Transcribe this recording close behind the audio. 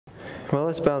Well,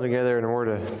 let's bow together in a word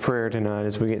of prayer tonight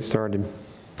as we get started.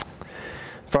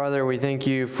 Father, we thank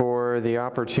you for the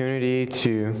opportunity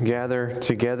to gather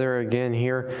together again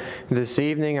here this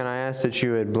evening, and I ask that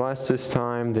you would bless this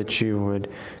time, that you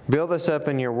would build us up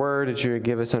in your word, that you would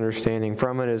give us understanding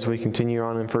from it as we continue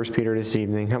on in 1 Peter this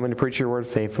evening. Help me to preach your word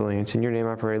faithfully. It's in your name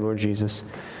I pray, Lord Jesus.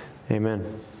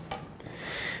 Amen.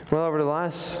 Well, over the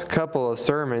last couple of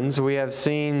sermons, we have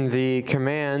seen the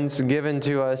commands given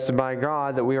to us by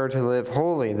God that we are to live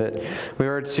holy, that we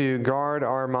are to guard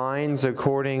our minds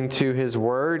according to His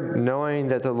Word, knowing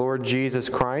that the Lord Jesus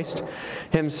Christ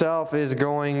Himself is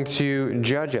going to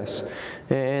judge us.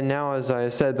 And now, as I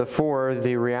said before,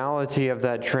 the reality of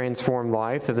that transformed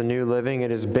life, of the new living,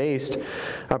 it is based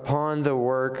upon the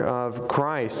work of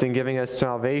Christ in giving us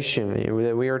salvation.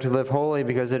 That we are to live holy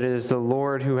because it is the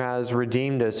Lord who has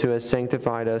redeemed us, who has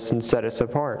sanctified us and set us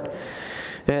apart.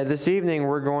 This evening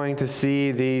we're going to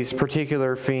see these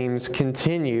particular themes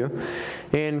continue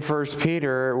in 1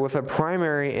 Peter with a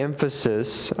primary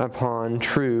emphasis upon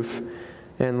truth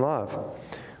and love.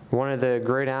 One of the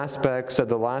great aspects of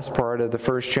the last part of the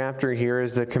first chapter here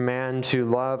is the command to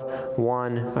love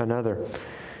one another.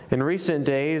 In recent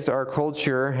days, our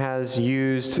culture has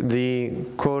used the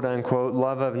quote-unquote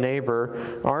love of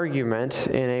neighbor argument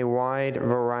in a wide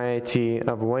variety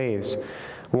of ways.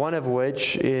 One of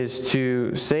which is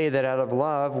to say that out of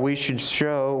love, we should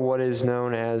show what is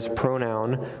known as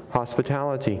pronoun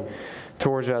hospitality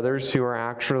towards others who are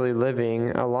actually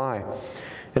living a lie.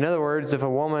 In other words, if a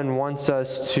woman wants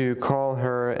us to call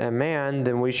her a man,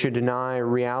 then we should deny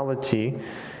reality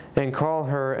and call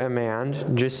her a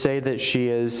man. Just say that she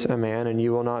is a man, and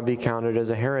you will not be counted as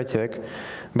a heretic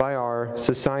by our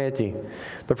society.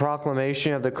 The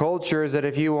proclamation of the culture is that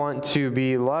if you want to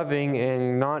be loving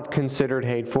and not considered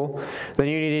hateful, then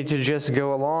you need to just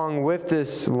go along with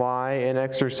this lie and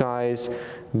exercise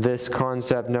this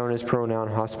concept known as pronoun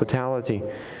hospitality.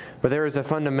 But there is a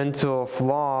fundamental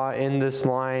flaw in this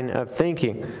line of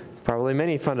thinking. Probably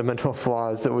many fundamental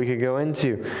flaws that we could go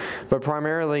into. But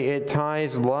primarily it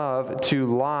ties love to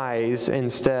lies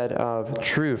instead of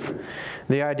truth.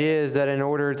 The idea is that in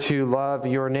order to love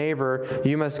your neighbor,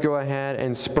 you must go ahead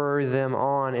and spur them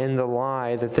on in the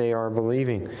lie that they are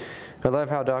believing. I love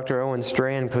how Dr. Owen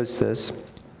Strachan puts this.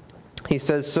 He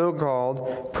says,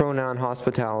 so-called pronoun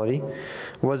hospitality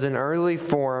was an early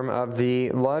form of the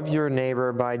love your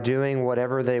neighbor by doing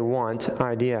whatever they want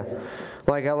idea.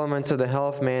 Like elements of the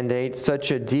health mandate, such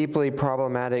a deeply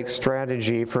problematic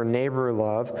strategy for neighbor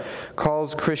love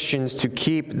calls Christians to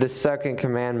keep the second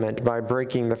commandment by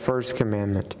breaking the first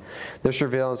commandment. This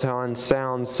reveals how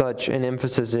unsound such an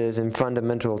emphasis is in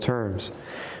fundamental terms.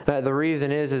 The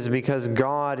reason is because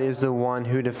God is the one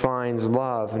who defines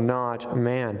love, not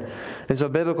man. And so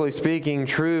biblically speaking,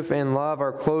 truth and love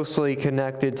are closely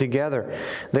connected together.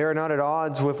 They are not at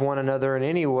odds with one another in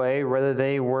any way, rather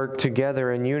they work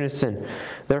together in unison.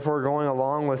 Therefore, going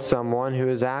along with someone who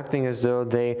is acting as though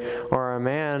they are a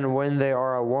man when they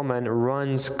are a woman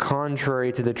runs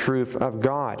contrary to the truth of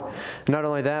God. Not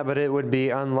only that, but it would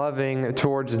be unloving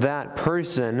towards that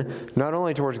person, not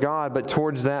only towards God, but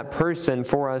towards that person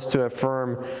for us to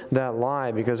affirm that lie,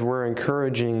 because we're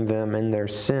encouraging them in their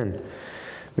sin.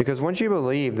 Because once you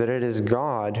believe that it is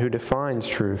God who defines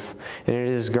truth, and it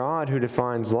is God who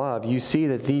defines love, you see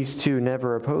that these two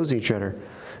never oppose each other.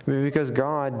 Because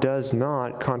God does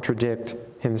not contradict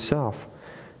Himself.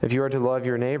 If you are to love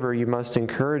your neighbor, you must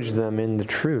encourage them in the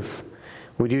truth.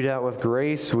 We do that with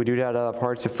grace. We do that out of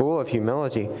hearts full of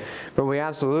humility. But we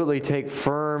absolutely take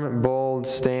firm, bold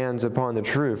stands upon the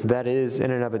truth. That is,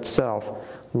 in and of itself,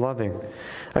 loving.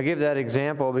 I give that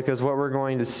example because what we're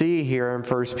going to see here in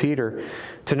 1 Peter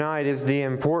tonight is the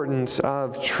importance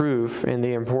of truth and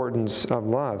the importance of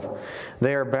love.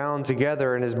 They are bound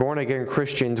together, and as born-again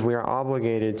Christians, we are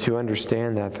obligated to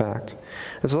understand that fact.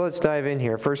 And so let's dive in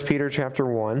here. 1 Peter chapter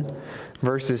 1,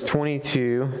 verses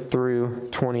 22 through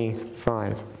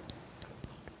 25.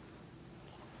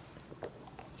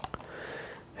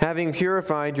 Having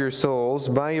purified your souls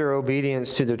by your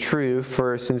obedience to the truth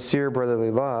for a sincere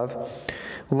brotherly love,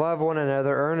 love one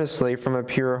another earnestly from a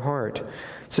pure heart,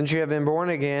 since you have been born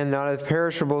again, not of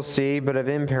perishable seed, but of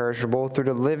imperishable, through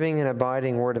the living and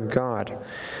abiding Word of God.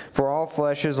 For all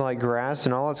flesh is like grass,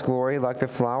 and all its glory like the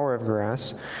flower of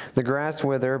grass. The grass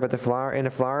wither, but the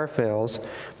flower fails,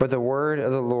 but the word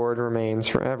of the Lord remains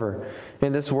forever.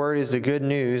 And this word is the good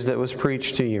news that was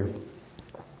preached to you.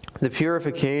 The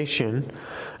purification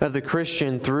of the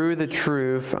Christian through the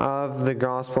truth of the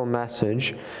gospel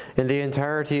message and the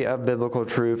entirety of biblical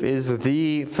truth is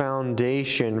the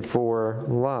foundation for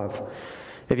love.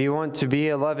 If you want to be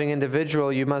a loving individual,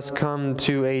 you must come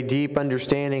to a deep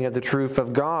understanding of the truth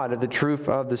of God, of the truth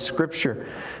of the Scripture.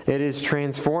 It is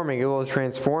transforming. It will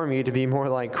transform you to be more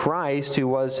like Christ, who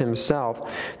was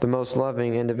himself the most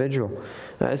loving individual.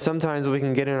 Sometimes we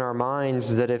can get in our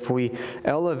minds that if we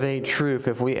elevate truth,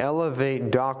 if we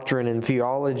elevate doctrine and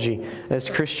theology as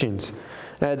Christians,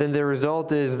 then the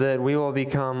result is that we will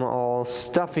become all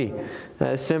stuffy,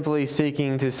 simply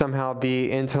seeking to somehow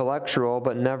be intellectual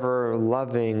but never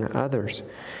loving others.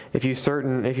 If you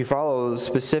follow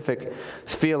specific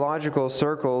theological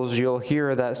circles, you'll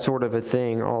hear that sort of a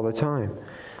thing all the time.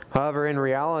 However, in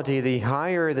reality, the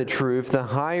higher the truth, the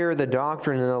higher the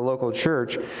doctrine in the local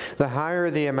church, the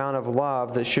higher the amount of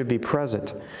love that should be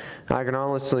present. I can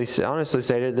honestly say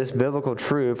that this biblical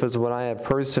truth is what I have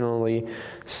personally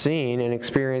seen and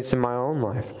experienced in my own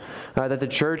life. That the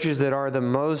churches that are the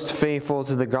most faithful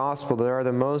to the gospel, that are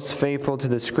the most faithful to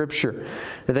the Scripture,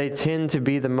 they tend to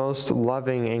be the most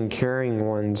loving and caring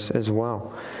ones as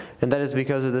well. And that is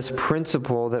because of this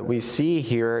principle that we see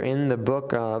here in the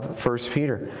book of 1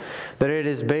 Peter. That it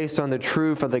is based on the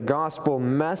truth of the gospel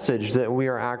message that we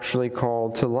are actually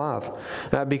called to love.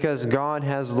 Because God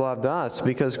has loved us,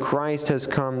 because Christ has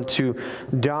come to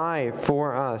die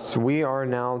for us, we are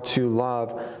now to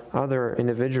love other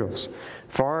individuals.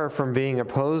 Far from being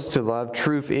opposed to love,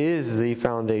 truth is the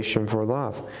foundation for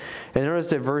love. And notice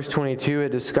that verse 22, it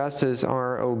discusses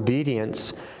our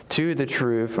obedience to the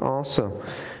truth also.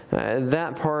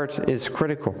 That part is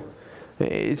critical.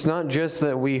 It's not just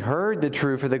that we heard the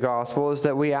truth of the gospel, it's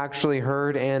that we actually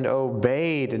heard and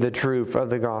obeyed the truth of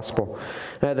the gospel.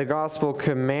 The gospel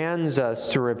commands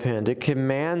us to repent. It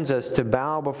commands us to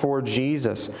bow before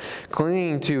Jesus,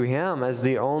 clinging to him as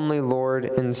the only Lord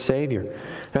and Savior.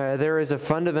 There is a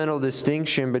fundamental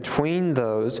distinction between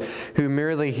those who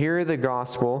merely hear the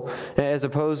gospel as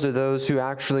opposed to those who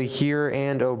actually hear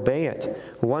and obey it.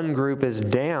 One group is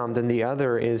damned and the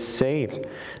other is saved,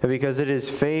 because it is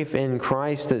faith in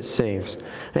Christ that saves.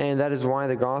 And that is why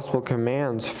the gospel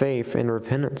commands faith and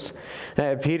repentance.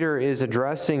 Peter is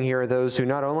addressing here those who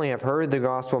not only have heard the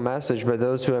gospel message, but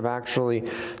those who have actually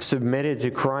submitted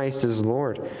to Christ as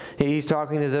Lord. He's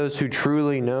talking to those who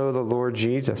truly know the Lord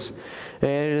Jesus.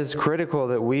 And it is critical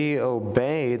that we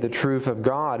obey the truth of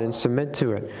God and submit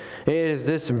to it. It is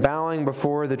this bowing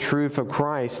before the truth of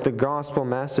Christ, the gospel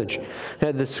message,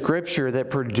 the Scripture that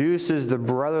produces the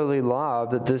brotherly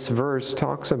love that this verse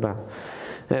talks about.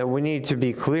 We need to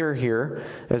be clear here,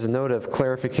 as a note of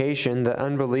clarification, that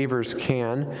unbelievers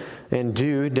can and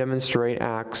do demonstrate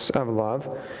acts of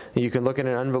love. You can look at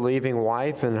an unbelieving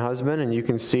wife and husband, and you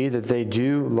can see that they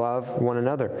do love one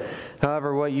another.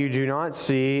 However, what you do not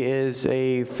see is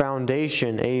a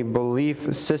foundation, a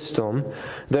belief system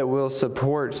that will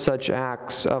support such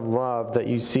acts of love that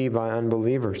you see by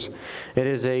unbelievers. It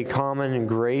is a common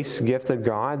grace gift of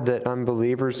God that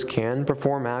unbelievers can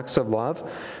perform acts of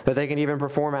love, that they can even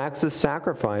perform acts of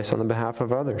sacrifice on the behalf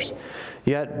of others.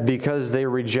 Yet, because they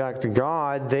reject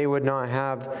God, they would not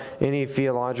have any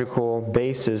theological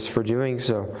basis for doing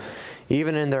so.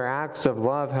 Even in their acts of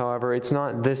love, however, it's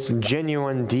not this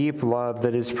genuine, deep love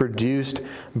that is produced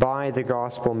by the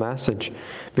gospel message.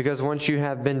 Because once you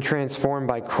have been transformed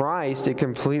by Christ, it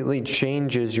completely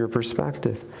changes your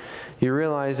perspective. You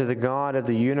realize that the God of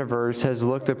the universe has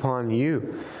looked upon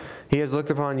you. He has looked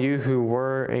upon you who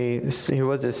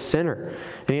was a sinner,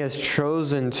 and He has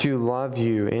chosen to love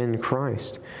you in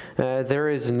Christ. There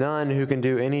is none who can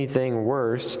do anything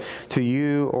worse to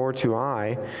you or to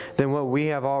I than what we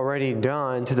have already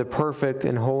done to the perfect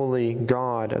and holy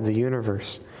God of the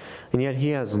universe. And yet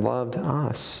He has loved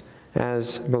us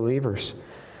as believers.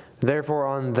 Therefore,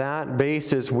 on that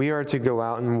basis, we are to go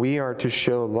out and we are to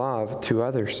show love to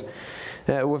others.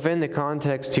 Within the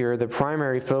context here, the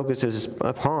primary focus is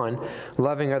upon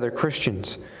loving other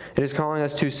Christians. It is calling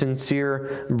us to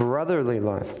sincere brotherly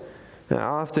love.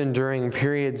 Often during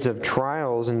periods of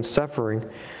trials and suffering,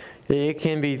 it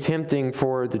can be tempting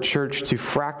for the church to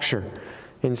fracture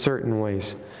in certain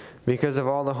ways. Because of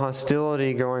all the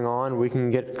hostility going on, we can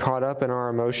get caught up in our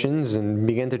emotions and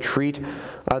begin to treat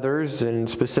others, and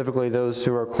specifically those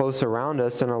who are close around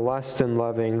us, in a less than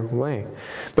loving way.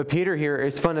 But Peter here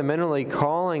is fundamentally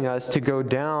calling us to go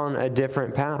down a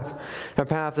different path. A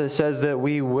path that says that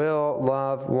we will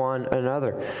love one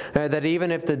another. That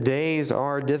even if the days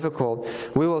are difficult,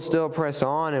 we will still press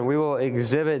on and we will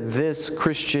exhibit this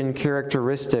Christian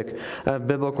characteristic of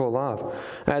biblical love.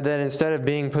 That instead of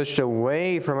being pushed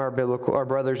away from our our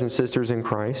brothers and sisters in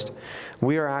Christ,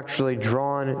 we are actually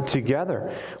drawn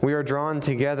together. We are drawn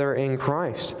together in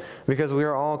Christ because we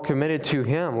are all committed to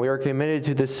Him. We are committed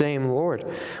to the same Lord.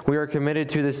 We are committed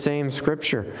to the same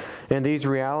Scripture. And these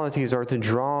realities are to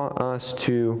draw us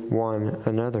to one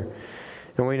another.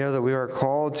 And we know that we are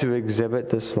called to exhibit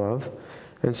this love.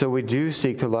 And so we do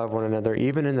seek to love one another,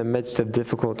 even in the midst of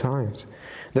difficult times.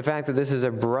 The fact that this is a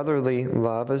brotherly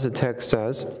love, as the text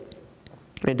says,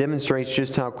 it demonstrates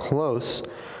just how close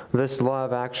this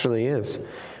love actually is.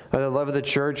 The love of the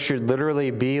church should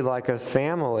literally be like a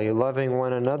family loving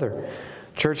one another.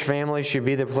 Church family should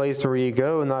be the place where you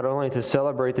go not only to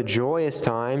celebrate the joyous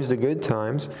times, the good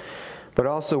times, but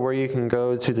also where you can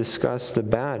go to discuss the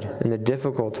bad and the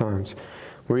difficult times,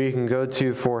 where you can go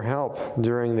to for help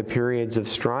during the periods of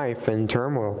strife and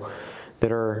turmoil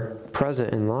that are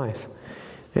present in life.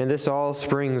 And this all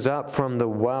springs up from the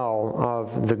well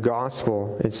of the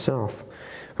gospel itself.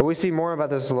 But we see more about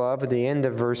this love at the end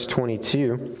of verse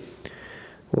 22.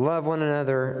 Love one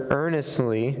another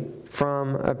earnestly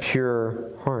from a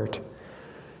pure heart.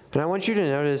 And I want you to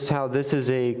notice how this is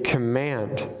a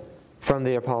command from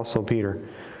the Apostle Peter.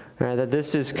 That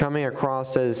this is coming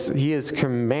across as he is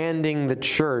commanding the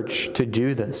church to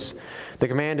do this. The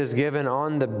command is given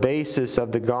on the basis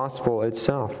of the gospel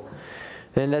itself.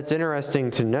 And that's interesting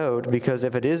to note, because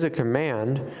if it is a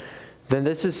command, then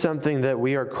this is something that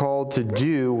we are called to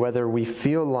do whether we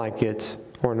feel like it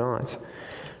or not.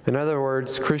 In other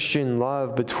words, Christian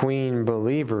love between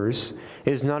believers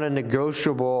is not a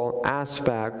negotiable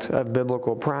aspect of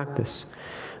biblical practice.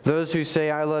 Those who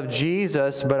say, I love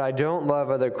Jesus, but I don't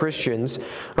love other Christians,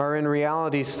 are in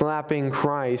reality slapping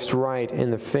Christ right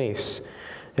in the face.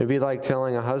 It'd be like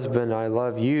telling a husband, I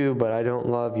love you, but I don't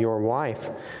love your wife.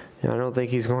 I don't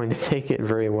think he's going to take it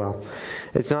very well.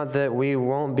 It's not that we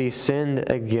won't be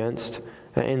sinned against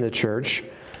in the church.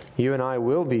 You and I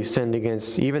will be sinned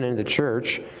against even in the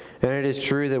church. And it is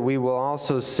true that we will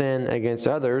also sin against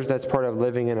others. That's part of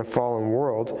living in a fallen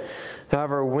world.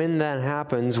 However, when that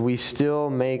happens, we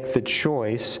still make the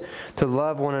choice to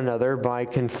love one another by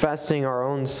confessing our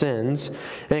own sins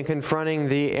and confronting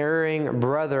the erring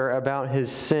brother about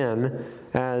his sin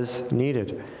as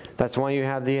needed. That's why you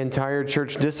have the entire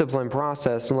church discipline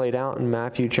process laid out in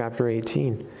Matthew chapter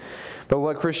 18. But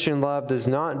what Christian love does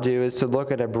not do is to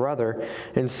look at a brother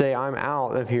and say, I'm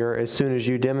out of here as soon as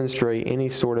you demonstrate any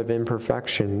sort of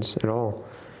imperfections at all.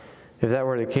 If that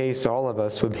were the case, all of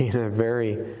us would be in a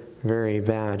very, very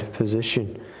bad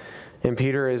position. And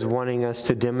Peter is wanting us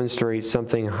to demonstrate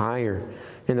something higher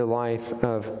in the life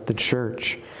of the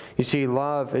church. You see,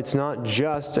 love, it's not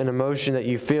just an emotion that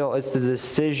you feel, it's the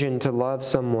decision to love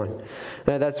someone.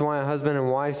 That's why a husband and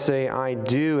wife say, I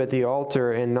do at the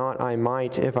altar and not I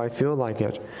might if I feel like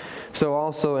it. So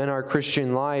also in our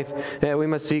Christian life, we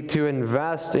must seek to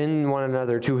invest in one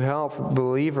another, to help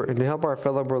our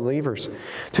fellow believers,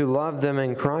 to love them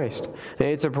in Christ.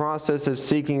 It's a process of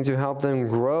seeking to help them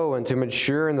grow and to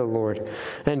mature in the Lord,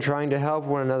 and trying to help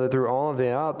one another through all of the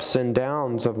ups and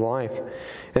downs of life.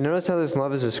 And notice how this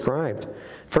love is described.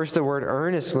 First, the word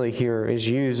earnestly here is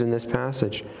used in this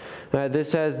passage.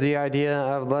 This has the idea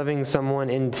of loving someone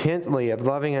intently, of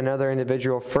loving another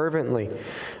individual fervently.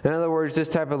 In other words, this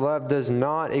type of love does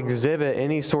not exhibit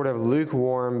any sort of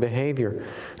lukewarm behavior.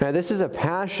 Now, this is a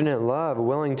passionate love,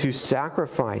 willing to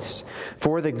sacrifice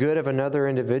for the good of another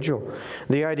individual.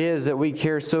 The idea is that we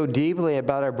care so deeply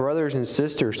about our brothers and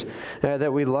sisters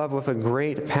that we love with a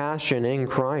great passion in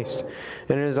Christ.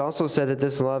 And it is also said that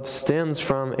this love stems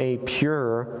from a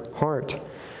pure heart.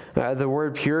 The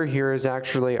word pure here is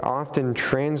actually often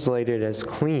translated as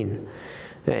clean.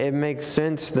 It makes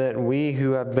sense that we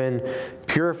who have been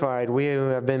purified, we who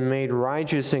have been made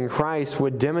righteous in Christ,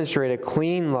 would demonstrate a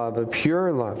clean love, a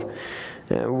pure love.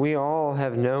 We all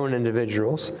have known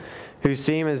individuals who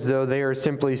seem as though they are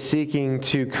simply seeking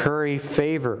to curry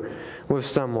favor with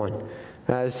someone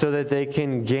so that they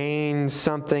can gain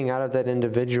something out of that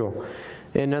individual.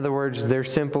 In other words, they're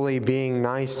simply being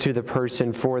nice to the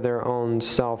person for their own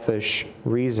selfish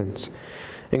reasons.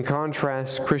 In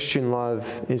contrast, Christian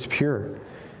love is pure.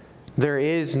 There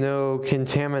is no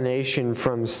contamination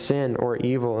from sin or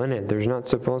evil in it. There's not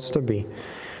supposed to be.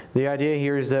 The idea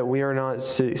here is that we are not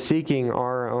seeking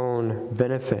our own own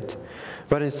benefit.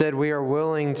 But instead, we are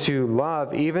willing to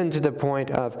love even to the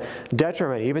point of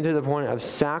detriment, even to the point of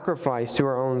sacrifice to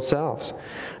our own selves.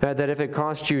 That if it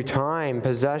costs you time,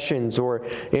 possessions, or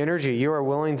energy, you are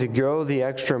willing to go the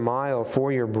extra mile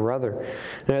for your brother.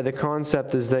 The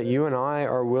concept is that you and I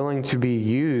are willing to be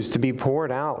used, to be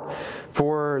poured out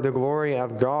for the glory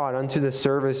of God unto the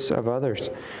service of others.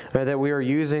 That we are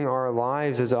using our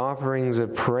lives as offerings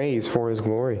of praise for His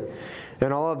glory.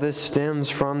 And all of this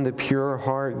stems from the pure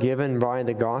heart given by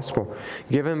the gospel,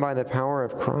 given by the power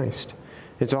of Christ.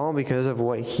 It's all because of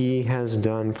what He has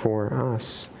done for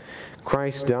us.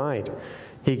 Christ died.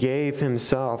 He gave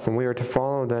Himself, and we are to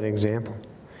follow that example.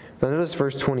 Now notice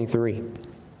verse 23.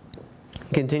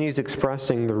 He continues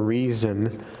expressing the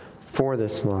reason for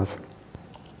this love.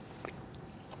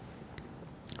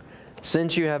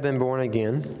 Since you have been born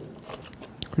again,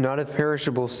 not of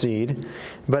perishable seed,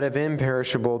 but of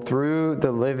imperishable, through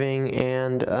the living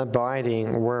and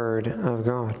abiding Word of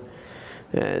God.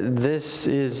 This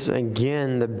is,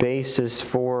 again, the basis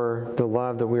for the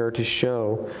love that we are to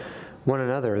show one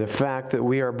another. The fact that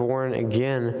we are born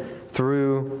again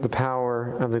through the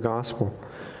power of the gospel.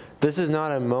 This is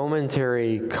not a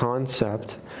momentary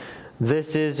concept.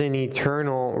 This is an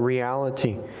eternal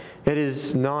reality. It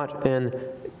is not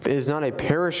a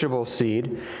perishable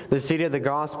seed. The seed of the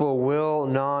gospel will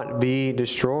not be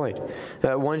destroyed.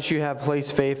 Once you have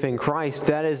placed faith in Christ,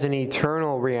 that is an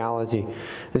eternal reality.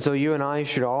 And so you and I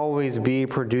should always be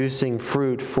producing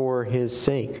fruit for His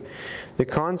sake. The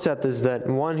concept is that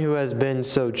one who has been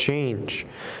so changed,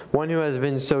 one who has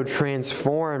been so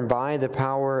transformed by the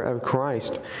power of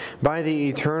Christ, by the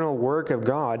eternal work of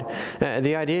God,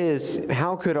 the idea is,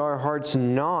 how could our hearts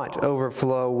not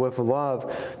overflow with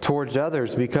love towards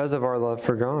others because of our love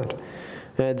for God?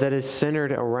 That is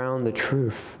centered around the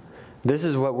truth. This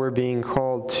is what we're being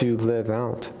called to live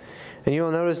out. And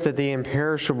you'll notice that the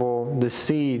imperishable, the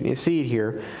seed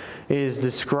here, is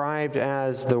described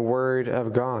as the Word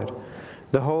of God.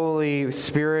 The Holy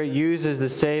Spirit uses the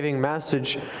saving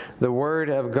message, the Word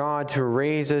of God, to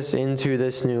raise us into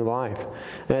this new life.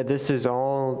 This is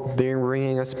all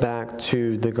bringing us back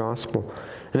to the gospel.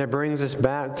 And it brings us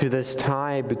back to this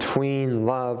tie between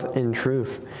love and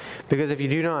truth. Because if you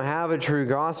do not have a true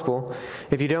gospel,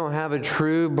 if you don't have a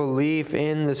true belief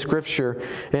in the Scripture,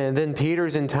 and then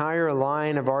Peter's entire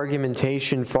line of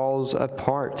argumentation falls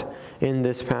apart in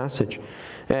this passage.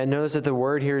 And notice that the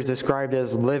word here is described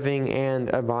as living and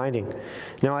abiding.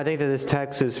 Now, I think that this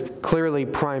text is clearly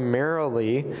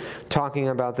primarily talking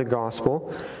about the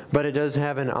gospel, but it does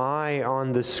have an eye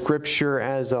on the Scripture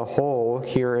as a whole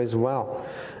here as well.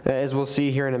 As we'll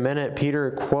see here in a minute,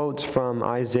 Peter quotes from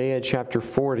Isaiah chapter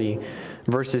 40,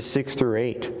 verses 6 through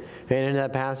 8. And in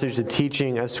that passage, the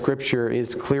teaching of Scripture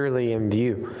is clearly in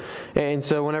view. And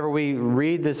so whenever we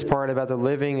read this part about the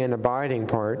living and abiding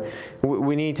part,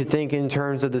 we need to think in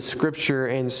terms of the Scripture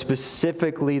and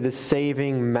specifically the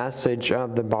saving message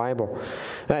of the Bible.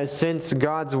 Since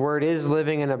God's Word is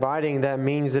living and abiding, that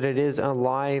means that it is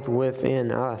alive within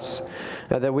us,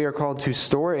 that we are called to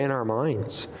store it in our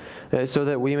minds, so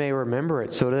that we may remember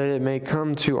it, so that it may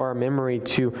come to our memory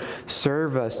to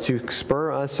serve us, to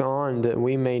spur us on, that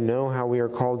we may know how we are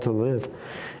called to live.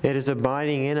 It is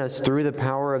abiding in us through the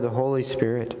power of the Holy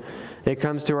Spirit. It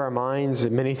comes to our minds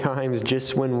many times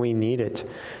just when we need it,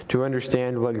 to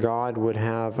understand what God would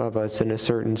have of us in a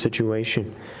certain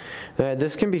situation.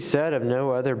 This can be said of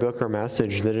no other book or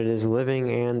message, that it is living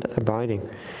and abiding.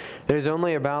 It is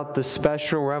only about the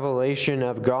special revelation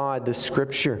of God, the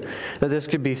Scripture, that this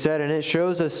could be said, and it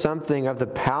shows us something of the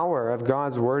power of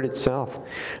God's Word itself.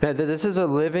 That this is a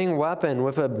living weapon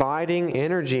with abiding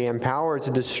energy and power to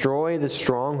destroy the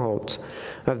strongholds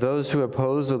of those who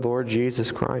oppose the Lord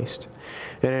Jesus Christ.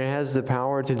 And it has the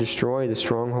power to destroy the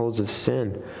strongholds of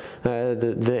sin,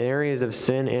 the areas of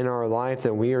sin in our life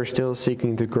that we are still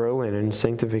seeking to grow in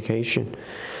sanctification.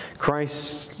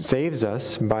 Christ saves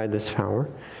us by this power,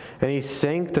 and He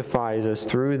sanctifies us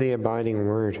through the abiding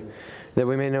Word, that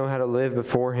we may know how to live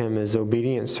before Him as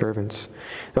obedient servants.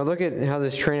 Now look at how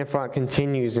this train of thought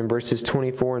continues in verses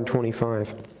 24 and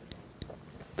 25.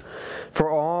 For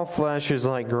all flesh is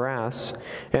like grass,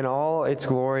 and all its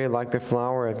glory like the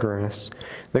flower of grass.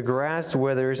 The grass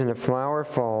withers and the flower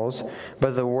falls,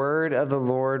 but the word of the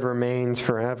Lord remains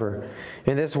forever.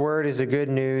 And this word is the good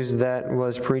news that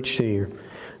was preached to you.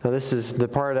 Now this is the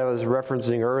part I was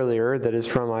referencing earlier that is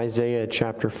from Isaiah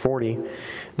chapter 40.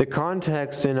 The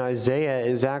context in Isaiah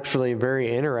is actually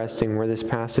very interesting where this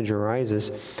passage arises.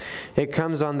 It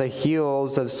comes on the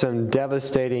heels of some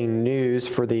devastating news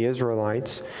for the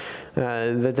Israelites,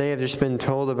 that they have just been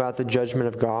told about the judgment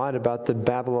of God, about the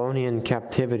Babylonian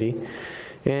captivity.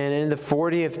 And in the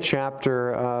 40th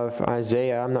chapter of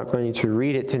Isaiah, I'm not going to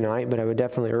read it tonight, but I would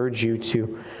definitely urge you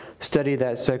to study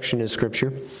that section of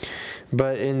Scripture.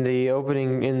 But in the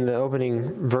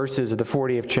opening verses of the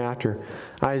 40th chapter,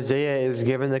 Isaiah is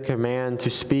given the command to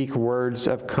speak words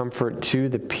of comfort to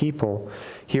the people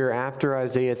here after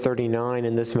Isaiah 39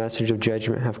 and this message of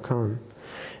judgment have come.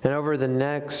 And over the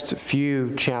next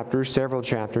few chapters, several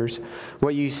chapters,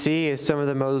 what you see is some of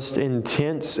the most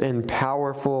intense and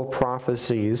powerful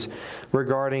prophecies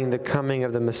regarding the coming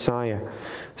of the Messiah.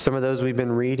 Some of those we've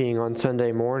been reading on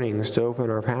Sunday mornings to open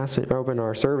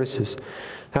our services.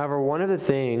 However, one of the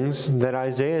things that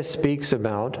Isaiah speaks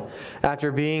about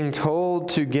after being told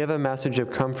to give a message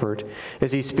of comfort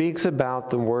is he speaks about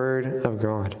the Word of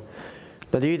God.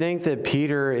 Now, do you think that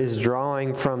Peter is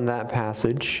drawing from that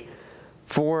passage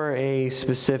for a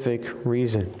specific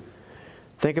reason?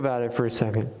 Think about it for a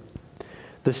second.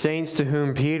 The saints to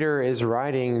whom Peter is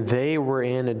writing, they were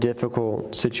in a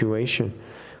difficult situation.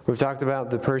 We've talked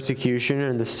about the persecution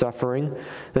and the suffering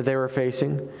that they were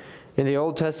facing. And the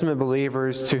Old Testament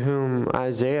believers to whom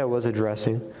Isaiah was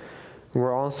addressing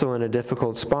were also in a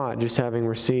difficult spot, just having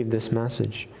received this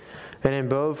message. And in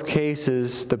both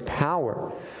cases, the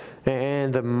power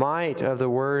and the might of the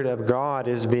Word of God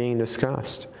is being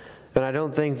discussed. And I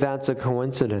don't think that's a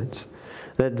coincidence,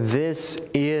 that this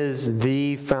is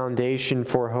the foundation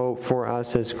for hope for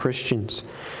us as Christians.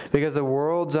 Because the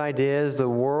world's ideas, the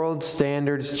world's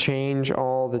standards change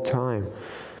all the time.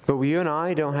 But you and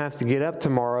I don't have to get up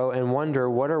tomorrow and wonder,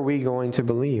 what are we going to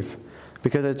believe?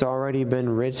 Because it's already been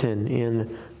written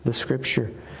in the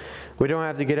Scripture. We don't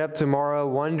have to get up tomorrow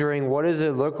wondering, what does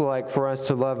it look like for us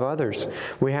to love others?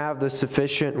 We have the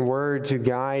sufficient Word to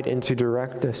guide and to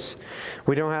direct us.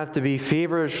 We don't have to be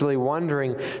feverishly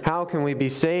wondering, how can we be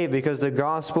saved? Because the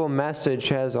gospel message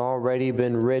has already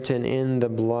been written in the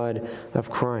blood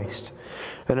of Christ.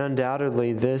 And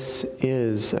undoubtedly, this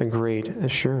is a great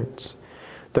assurance.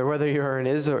 That whether you are an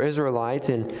Israelite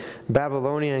in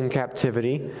Babylonian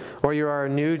captivity, or you are a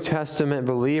New Testament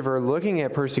believer looking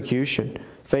at persecution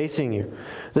facing you,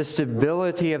 the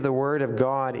stability of the Word of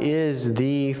God is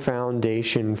the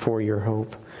foundation for your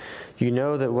hope. You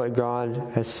know that what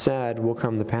God has said will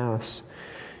come to pass.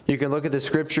 You can look at the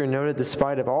Scripture and note that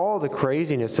despite of all the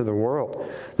craziness of the world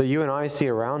that you and I see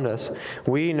around us,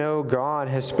 we know God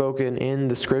has spoken in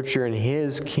the Scripture and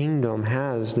His kingdom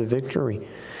has the victory.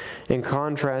 In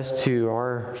contrast to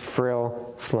our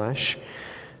frail flesh,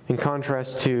 in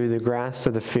contrast to the grass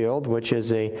of the field, which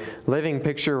is a living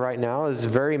picture right now, is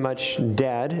very much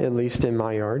dead, at least in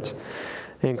my yards.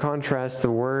 In contrast,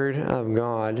 the Word of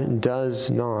God does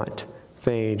not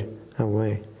fade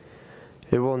away.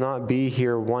 It will not be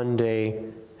here one day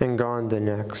and gone the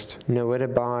next. No, it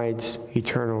abides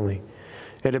eternally.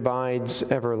 It abides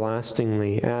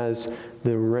everlastingly as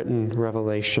the written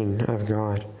revelation of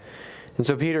God. And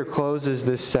so Peter closes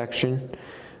this section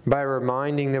by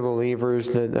reminding the believers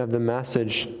of the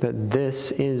message, that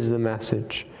this is the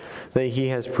message that he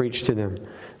has preached to them.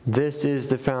 This is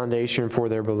the foundation for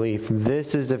their belief.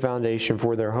 This is the foundation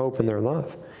for their hope and their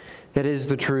love. It is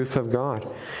the truth of God.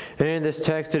 And in this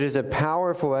text, it is a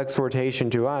powerful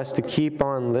exhortation to us to keep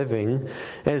on living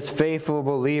as faithful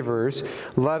believers,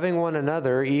 loving one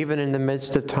another even in the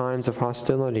midst of times of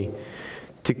hostility.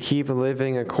 To keep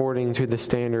living according to the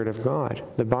standard of God,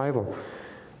 the Bible.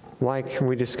 Like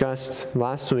we discussed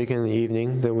last week in the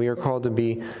evening, that we are called to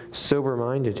be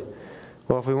sober-minded.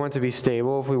 Well, if we want to be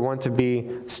stable, if we want to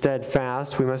be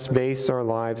steadfast, we must base our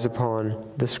lives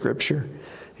upon the Scripture.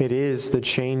 It is the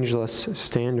changeless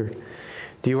standard.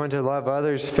 Do you want to love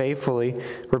others faithfully?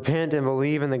 Repent and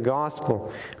believe in the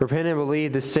gospel. Repent and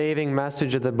believe the saving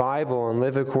message of the Bible and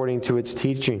live according to its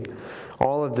teaching.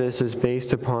 All of this is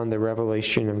based upon the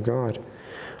revelation of God.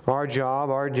 Our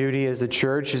job, our duty as the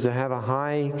church is to have a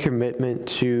high commitment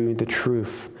to the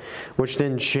truth, which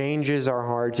then changes our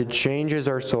hearts, it changes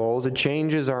our souls, it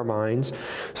changes our minds,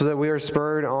 so that we are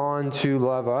spurred on to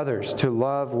love others, to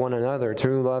love one another,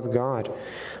 to love God.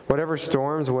 Whatever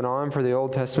storms went on for the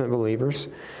Old Testament believers,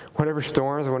 whatever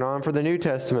storms went on for the New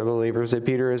Testament believers that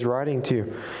Peter is writing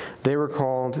to, they were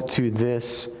called to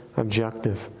this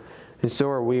objective. And so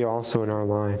are we also in our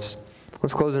lives.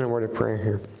 Let's close in a word of prayer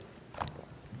here.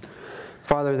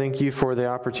 Father, thank you for the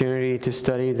opportunity to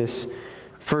study this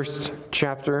first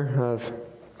chapter of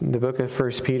the book of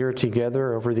 1 Peter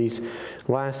together over these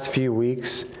last few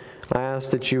weeks. I ask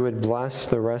that you would bless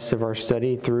the rest of our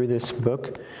study through this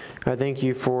book. I thank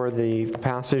you for the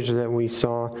passage that we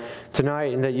saw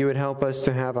tonight, and that you would help us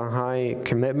to have a high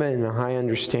commitment and a high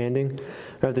understanding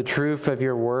of the truth of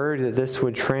your word, that this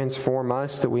would transform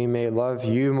us, that we may love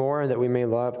you more, and that we may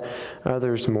love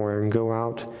others more, and go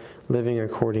out living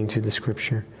according to the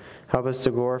Scripture. Help us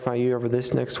to glorify you over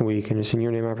this next week, and it's in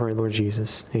your name I pray, Lord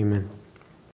Jesus. Amen.